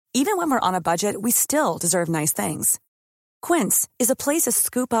Even when we're on a budget, we still deserve nice things. Quince is a place to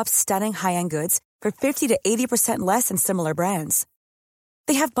scoop up stunning high-end goods for 50 to 80% less than similar brands.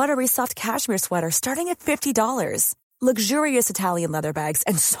 They have buttery soft cashmere sweaters starting at $50, luxurious Italian leather bags,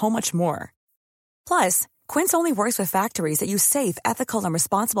 and so much more. Plus, Quince only works with factories that use safe, ethical, and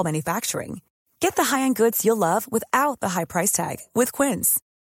responsible manufacturing. Get the high-end goods you'll love without the high price tag with Quince.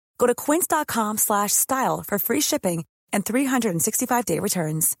 Go to quince.com/style for free shipping and 365-day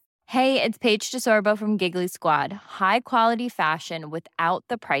returns. Hey, it's Paige DeSorbo from Giggly Squad. High quality fashion without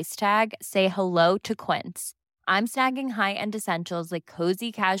the price tag. Say hello to Quince. I'm snagging high-end essentials like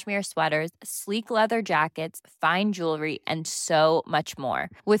cozy cashmere sweaters, sleek leather jackets, fine jewelry, and so much more.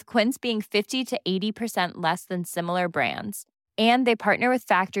 With Quince being 50 to 80% less than similar brands. And they partner with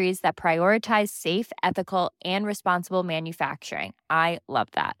factories that prioritize safe, ethical, and responsible manufacturing. I love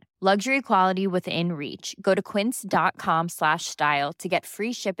that. Luxury quality within reach. Go to quince.com/style to get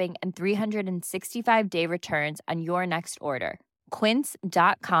free shipping and 365-day returns on your next order.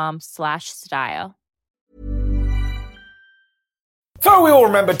 Quince.com/style. So we all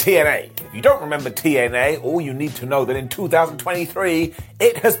remember TNA. If you don't remember TNA, all you need to know that in 2023,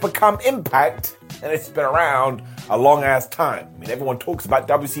 it has become Impact, and it's been around a long-ass time. I mean, everyone talks about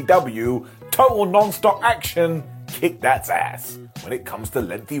WCW, total non-stop action, kick that's ass when it comes to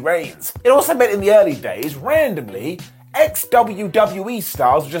lengthy reigns. It also meant in the early days, randomly, ex-WWE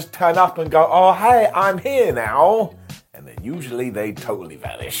stars would just turn up and go, oh, hey, I'm here now. And then usually they totally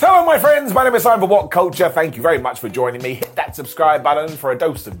vanish. Hello, my friends. My name is Simon for What Culture. Thank you very much for joining me. Hit that subscribe button for a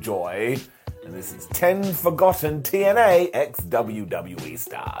dose of joy. And this is 10 Forgotten TNA ex-WWE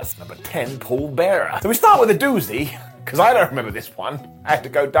stars. Number 10, Paul Bearer. So we start with a doozy, because I don't remember this one. I had to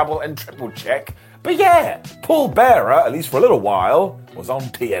go double and triple check. But yeah, Paul Bearer, at least for a little while, was on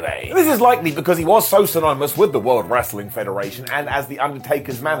TNA. And this is likely because he was so synonymous with the World Wrestling Federation and as The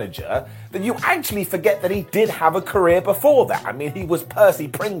Undertaker's manager that you actually forget that he did have a career before that. I mean, he was Percy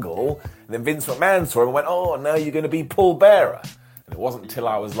Pringle, and then Vince McMahon saw him and went, oh, now you're going to be Paul Bearer. And it wasn't until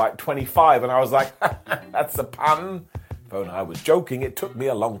I was like 25 and I was like, that's a pun. Though I was joking, it took me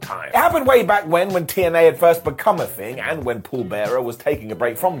a long time. It happened way back when TNA had first become a thing and when Paul Bearer was taking a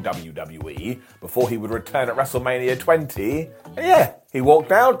break from WWE before he would return at WrestleMania 20. And yeah, he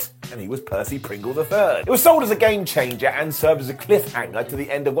walked out and he was Percy Pringle III. It was sold as a game changer and served as a cliffhanger to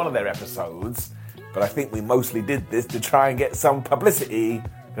the end of one of their episodes. But I think we mostly did this to try and get some publicity,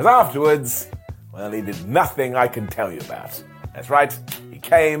 because afterwards, well, he did nothing I can tell you about. That's right, he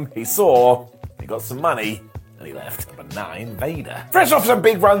came, he saw, he got some money, and he left. Number 9, Vader. Fresh off some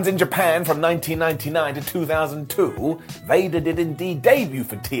big runs in Japan from 1999 to 2002, Vader did indeed debut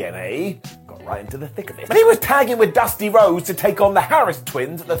for TNA. Got right into the thick of it. But he was tagging with Dusty Rhodes to take on the Harris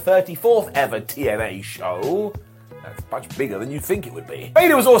twins at the 34th ever TNA show. That's much bigger than you'd think it would be.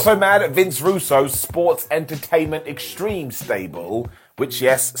 Vader was also mad at Vince Russo's Sports Entertainment Extreme stable, which,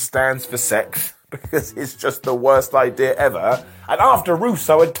 yes, stands for sex, because it's just the worst idea ever. And after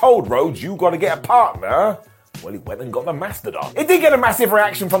Russo had told Rhodes, you gotta get a partner, well, he went and got the Mastodon. It did get a massive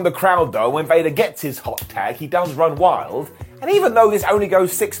reaction from the crowd, though. When Vader gets his hot tag, he does run wild. And even though this only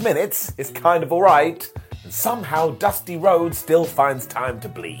goes 6 minutes, it's kind of alright. And somehow Dusty Rhodes still finds time to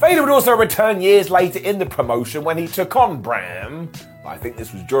bleed. Vader would also return years later in the promotion when he took on Bram. I think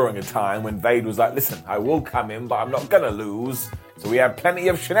this was during a time when Vader was like, listen, I will come in, but I'm not gonna lose. So we had plenty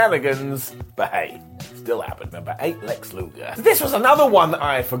of shenanigans, but hey, still happened. Number 8, Lex Luger. So this was another one that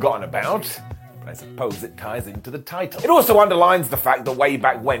I had forgotten about, but I suppose it ties into the title. It also underlines the fact that way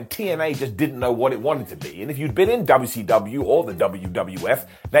back when, TNA just didn't know what it wanted to be, and if you'd been in WCW or the WWF,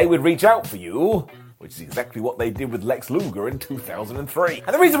 they would reach out for you, which is exactly what they did with Lex Luger in 2003.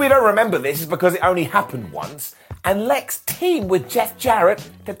 And the reason we don't remember this is because it only happened once, and Lex teamed with Jeff Jarrett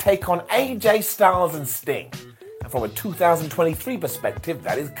to take on AJ Styles and Sting. And from a 2023 perspective,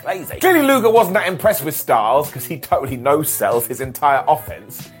 that is crazy. Clearly Luger wasn't that impressed with Styles because he totally no-sells his entire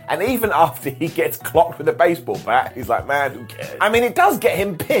offense. And even after he gets clocked with a baseball bat, he's like, man, who cares? I mean, it does get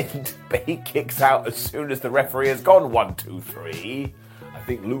him pinned, but he kicks out as soon as the referee has gone 1, 2, 3. I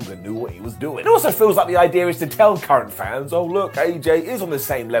think Luger knew what he was doing. It also feels like the idea is to tell current fans, oh look, AJ is on the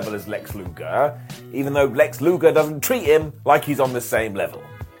same level as Lex Luger, even though Lex Luger doesn't treat him like he's on the same level.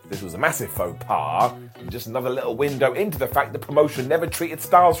 This was a massive faux pas, and just another little window into the fact the promotion never treated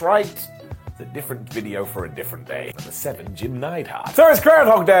Styles right. It's a different video for a different day. Number 7, Jim Neidhart. So it's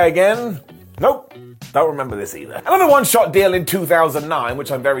Groundhog Day again. Nope, don't remember this either. Another one-shot deal in 2009,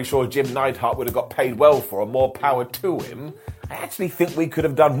 which I'm very sure Jim Neidhart would have got paid well for, and more power to him. I actually think we could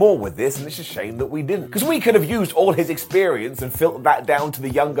have done more with this, and it's a shame that we didn't. Because we could have used all his experience and filtered that down to the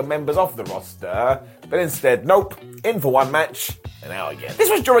younger members of the roster, but instead, nope, in for one match, and out again. This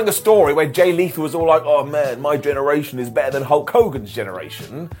was during a story where Jay Lethal was all like, oh man, my generation is better than Hulk Hogan's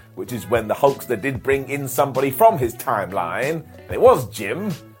generation, which is when the Hulkster did bring in somebody from his timeline, and it was Jim.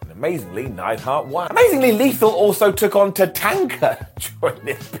 Amazingly, Neidhart won. Amazingly, Lethal also took on Tatanka during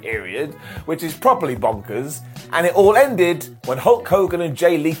this period, which is properly bonkers, and it all ended when Hulk Hogan and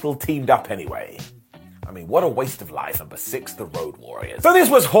Jay Lethal teamed up anyway. I mean, what a waste of life. Number 6, the Road Warriors. So this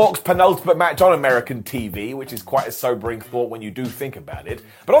was Hawk's penultimate match on American TV, which is quite a sobering thought when you do think about it.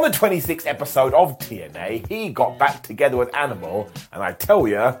 But on the 26th episode of TNA, he got back together with Animal, and I tell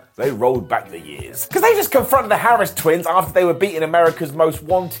ya, they rolled back the years. Because they just confronted the Harris twins after they were beating America's Most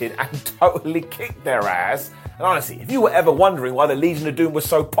Wanted and totally kicked their ass. And honestly, if you were ever wondering why the Legion of Doom was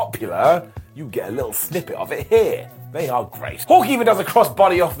so popular, you get a little snippet of it here. They are great. Hawk even does a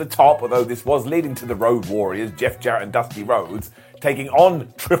crossbody off the top, although this was leading to the Road Warriors, Jeff Jarrett and Dusty Rhodes, taking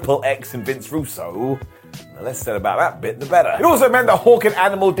on Triple X and Vince Russo. The less said about that bit, the better. It also meant that Hawk and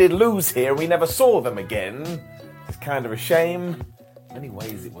Animal did lose here, and we never saw them again. It's kind of a shame. In many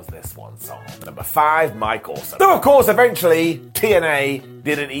ways, it was their swan song. Number 5, Mike Awesome. Though, of course, eventually, TNA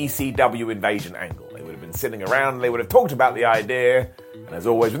did an ECW invasion angle. They would have been sitting around, and they would have talked about the idea. And as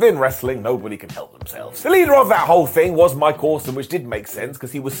always within wrestling, nobody can help themselves. The leader of that whole thing was Mike Awesome, which did make sense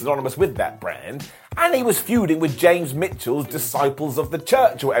because he was synonymous with that brand. And he was feuding with James Mitchell's Disciples of the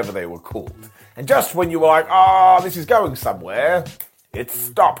Church, or whatever they were called. And just when you were like, this is going somewhere, it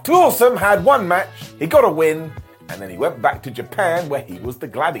stopped. Awesome had one match, he got a win, and then he went back to Japan where he was the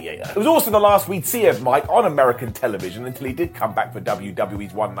gladiator. It was also the last we'd see of Mike on American television until he did come back for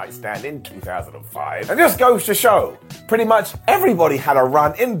WWE's One Night Stand in 2005. And just goes to show, pretty much everybody had a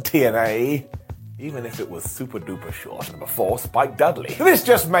run in TNA, even if it was super duper short. Number 4, Spike Dudley. So this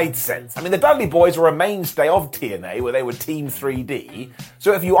just made sense. I mean, the Dudley boys were a mainstay of TNA where they were Team 3D.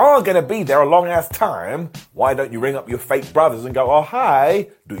 So if you are going to be there a long ass time, why don't you ring up your fake brothers and go, oh hi,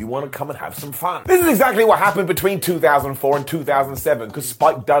 do you want to come and have some fun? This is exactly what happened between 2004 and 2007 because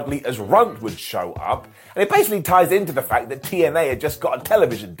Spike Dudley as Runt would show up. And it basically ties into the fact that TNA had just got a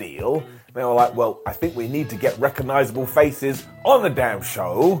television deal. They were like, well, I think we need to get recognizable faces on the damn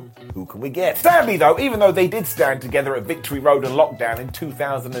show. Who can we get? Sadly though, even though they did stand together at Victory Road and Lockdown in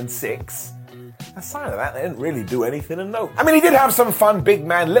 2006, aside of that, they didn't really do anything of note. I mean, he did have some fun big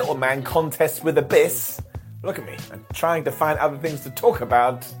man, little man contests with Abyss. Look at me, I'm trying to find other things to talk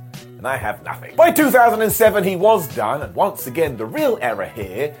about, and I have nothing. By 2007, he was done, and once again, the real error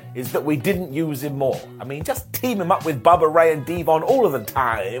here is that we didn't use him more. I mean, just team him up with Bubba Ray and Devon all of the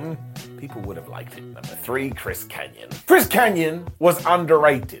time. People would have liked it. Number 3, Chris Kanyon. Chris Kanyon was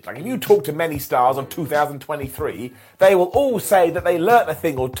underrated. Like, if you talk to many stars of 2023, they will all say that they learnt a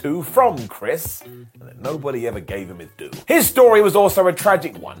thing or two from Chris, and that nobody ever gave him his due. His story was also a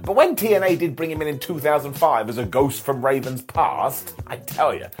tragic one, but when TNA did bring him in 2005 as a ghost from Raven's past, I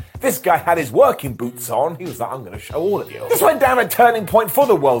tell you, this guy had his working boots on. He was like, I'm going to show all of you. This went down a turning point for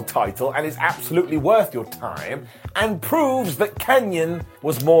the world title and is absolutely worth your time and proves that Kanyon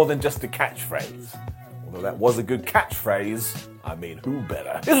was more than just a catchphrase. Although that was a good catchphrase, I mean, who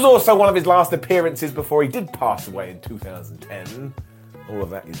better? This was also one of his last appearances before he did pass away in 2010. All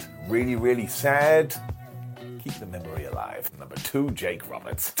of that is really, really sad. Keep the memory alive. Number 2, Jake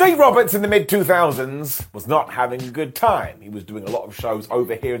Roberts. Jake Roberts in the mid-2000s was not having a good time. He was doing a lot of shows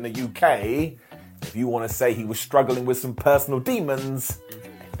over here in the UK. If you want to say he was struggling with some personal demons,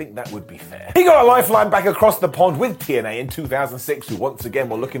 I think that would be fair. He got a lifeline back across the pond with TNA in 2006, who once again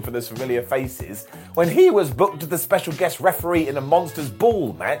were looking for those familiar faces, when he was booked as the special guest referee in a Monsters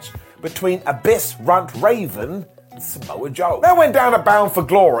Ball match between Abyss, Runt, Raven, and Samoa Joe. That went down a Bound for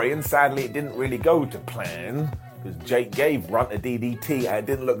Glory, and sadly it didn't really go to plan, because Jake gave Runt a DDT and it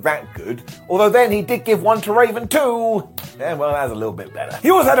didn't look that good. Although then he did give one to Raven too. Yeah, well, that's a little bit better.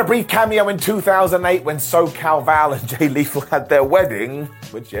 He also had a brief cameo in 2008 when SoCal Val and Jay Lethal had their wedding,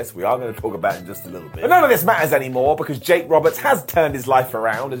 which, yes, we are going to talk about in just a little bit. But none of this matters anymore because Jake Roberts has turned his life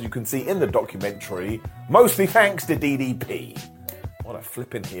around, as you can see in the documentary, mostly thanks to DDP. What a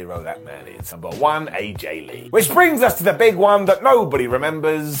flippin' hero that man is. Number 1, AJ Lee. Which brings us to the big one that nobody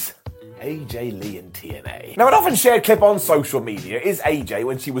remembers. AJ Lee and TNA. Now, an often shared clip on social media is AJ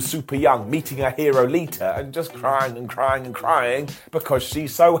when she was super young, meeting her hero Lita and just crying and crying and crying because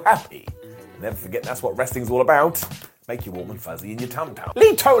she's so happy. Never forget that's what wrestling's all about. Make you warm and fuzzy in your tum-tum.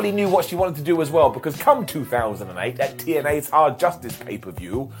 Lee totally knew what she wanted to do as well, because come 2008 at TNA's Hard Justice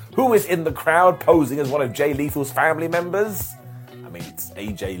pay-per-view, who is in the crowd posing as one of Jay Lethal's family members? mean, it's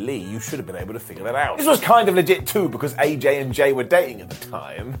AJ Lee. You should have been able to figure that out. This was kind of legit too because AJ and Jay were dating at the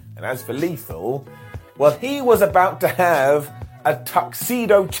time. And as for Lethal, well, he was about to have a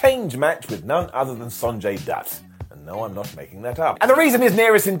tuxedo change match with none other than Sonjay Dutt. And no, I'm not making that up. And the reason his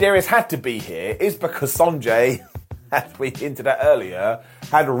nearest and dearest had to be here is because Sonjay, as we hinted at earlier,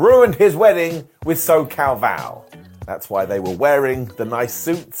 had ruined his wedding with SoCal Val. That's why they were wearing the nice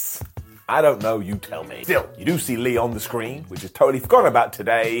suits. I don't know, you tell me. Still, you do see Lee on the screen, which is totally forgotten about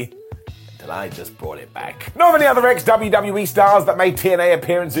today, until I just brought it back. Know of any other ex-WWE stars that made TNA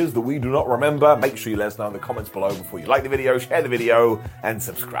appearances that we do not remember? Make sure you let us know in the comments below before you like the video, share the video, and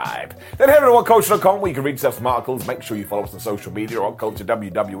subscribe. Then head over to whatculture.com where you can read yourself some articles. Make sure you follow us on social media, WhatCulture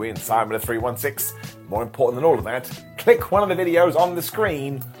WWE and Simon316. More important than all of that, click one of the videos on the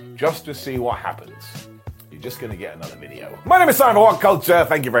screen just to see what happens. You're just going to get another video. My name is Simon What Culture.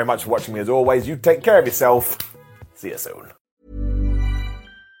 Thank you very much for watching me as always. You take care of yourself. See you soon.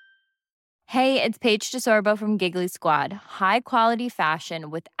 Hey, it's Paige DeSorbo from Giggly Squad. High quality fashion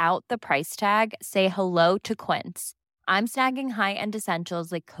without the price tag. Say hello to Quince. I'm snagging high-end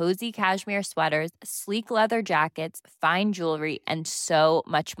essentials like cozy cashmere sweaters, sleek leather jackets, fine jewelry, and so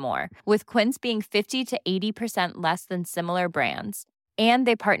much more. With Quince being 50 to 80% less than similar brands. And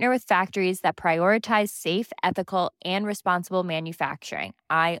they partner with factories that prioritize safe, ethical, and responsible manufacturing.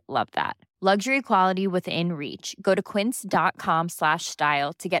 I love that. Luxury quality within reach. Go to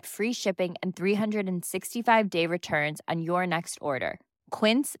quince.com/style to get free shipping and 365-day returns on your next order.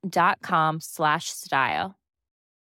 Quince.com/style.